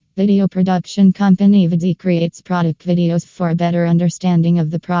Video production company Vidzi creates product videos for a better understanding of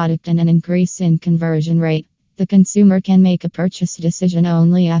the product and an increase in conversion rate. The consumer can make a purchase decision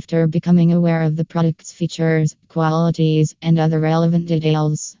only after becoming aware of the product's features, qualities, and other relevant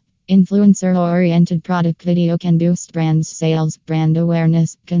details. Influencer oriented product video can boost brand sales, brand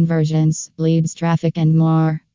awareness, conversions, leads, traffic, and more.